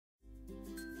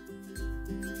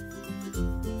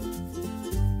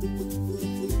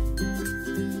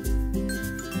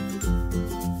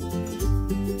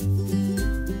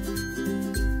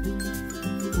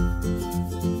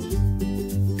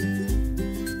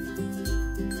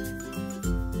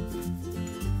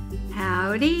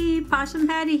Howdy, Possum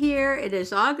Patty here. It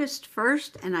is August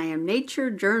 1st and I am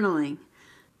nature journaling.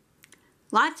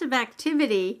 Lots of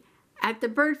activity at the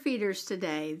bird feeders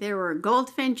today. There were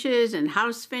goldfinches and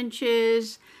house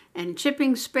finches and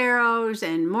chipping sparrows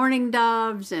and mourning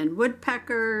doves and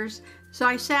woodpeckers. So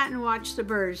I sat and watched the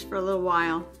birds for a little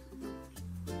while.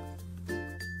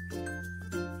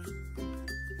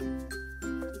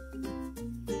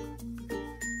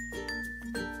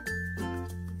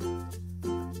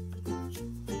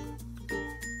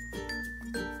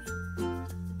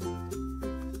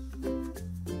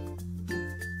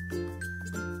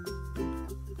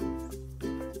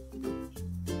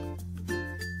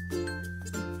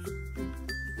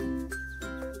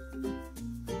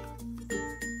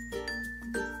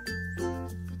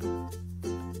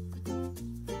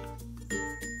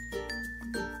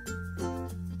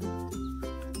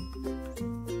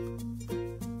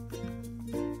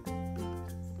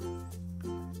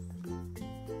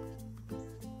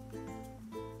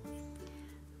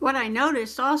 What I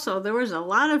noticed also, there was a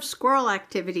lot of squirrel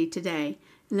activity today,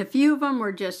 and a few of them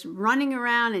were just running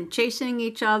around and chasing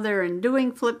each other and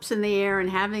doing flips in the air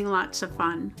and having lots of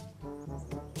fun.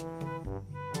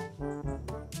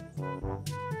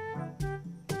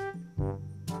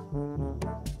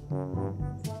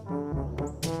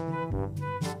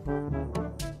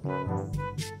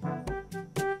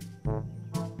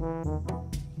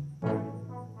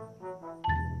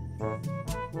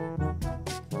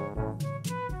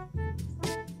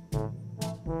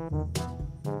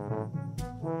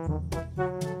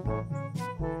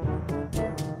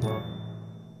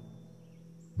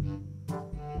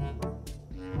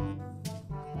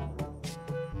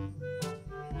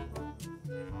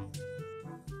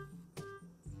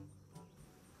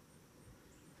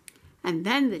 And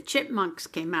then the chipmunks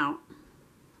came out.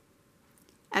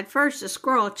 At first, a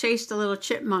squirrel chased a little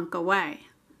chipmunk away.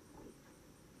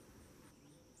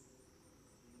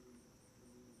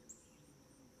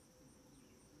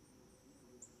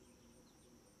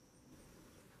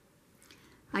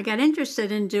 I got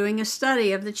interested in doing a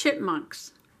study of the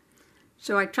chipmunks,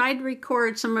 so I tried to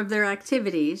record some of their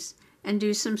activities and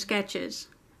do some sketches.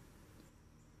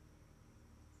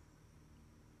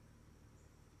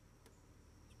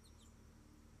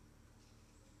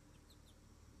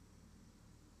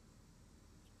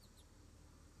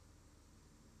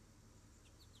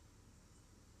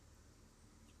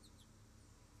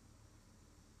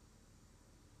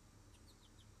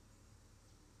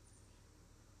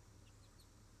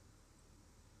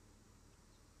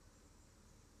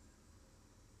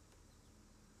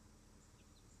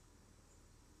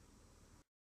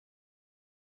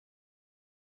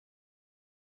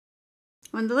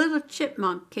 When the little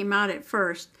chipmunk came out at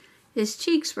first, his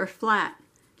cheeks were flat.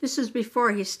 This was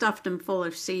before he stuffed them full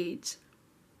of seeds.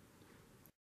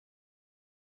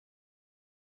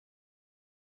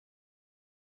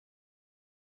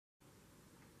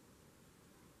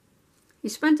 He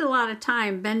spent a lot of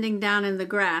time bending down in the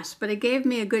grass, but it gave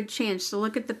me a good chance to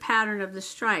look at the pattern of the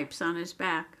stripes on his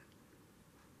back.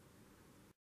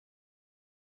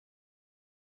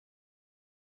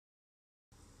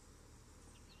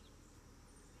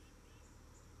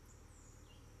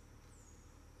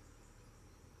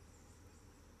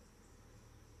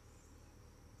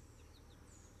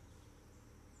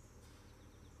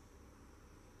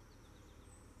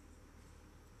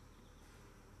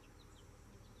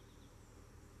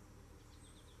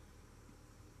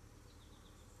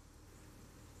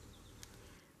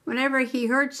 Whenever he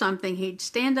heard something, he'd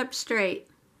stand up straight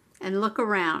and look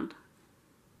around.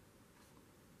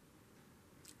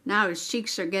 Now his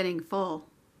cheeks are getting full.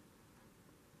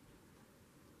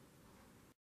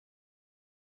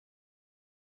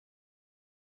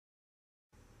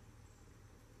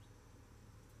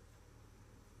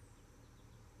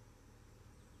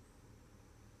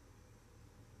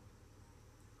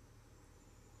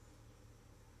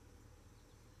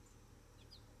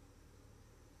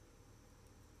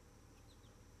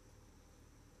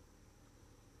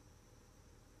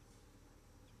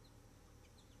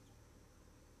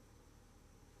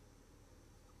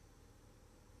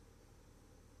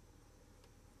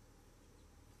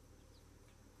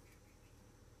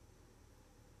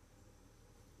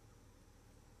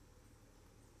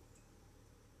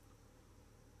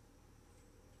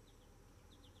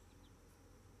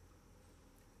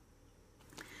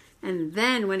 And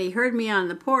then when he heard me on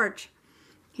the porch,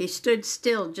 he stood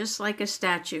still just like a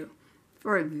statue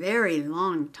for a very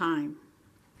long time.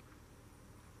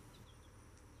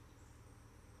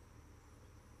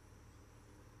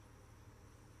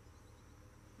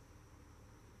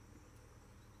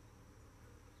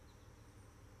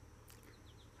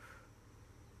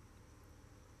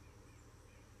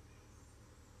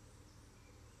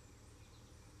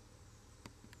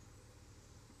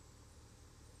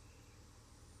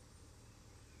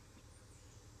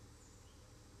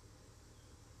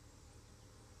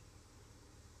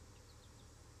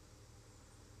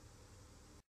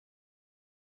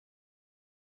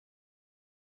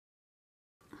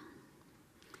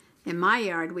 In my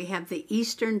yard, we have the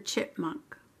eastern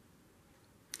chipmunk.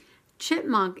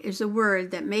 Chipmunk is a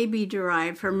word that may be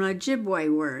derived from an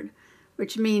Ojibwe word,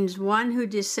 which means one who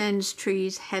descends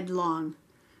trees headlong.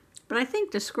 But I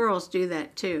think the squirrels do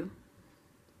that too.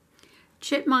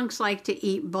 Chipmunks like to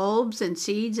eat bulbs and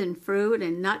seeds and fruit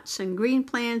and nuts and green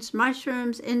plants,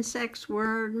 mushrooms, insects,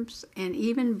 worms, and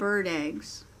even bird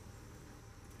eggs.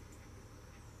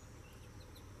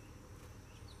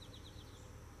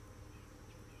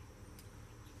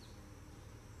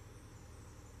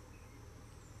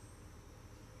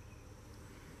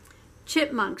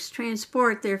 Chipmunks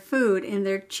transport their food in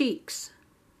their cheeks.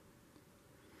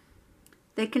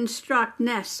 They construct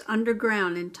nests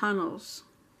underground in tunnels.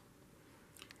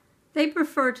 They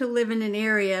prefer to live in an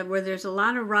area where there's a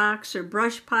lot of rocks or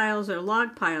brush piles or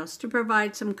log piles to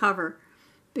provide some cover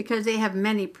because they have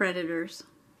many predators.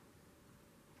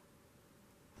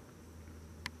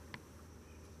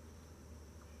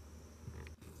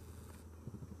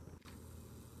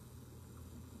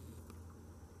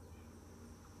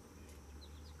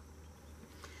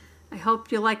 I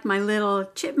hope you like my little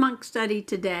chipmunk study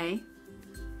today.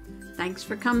 Thanks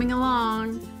for coming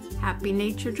along. Happy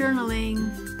nature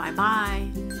journaling.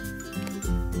 Bye-bye.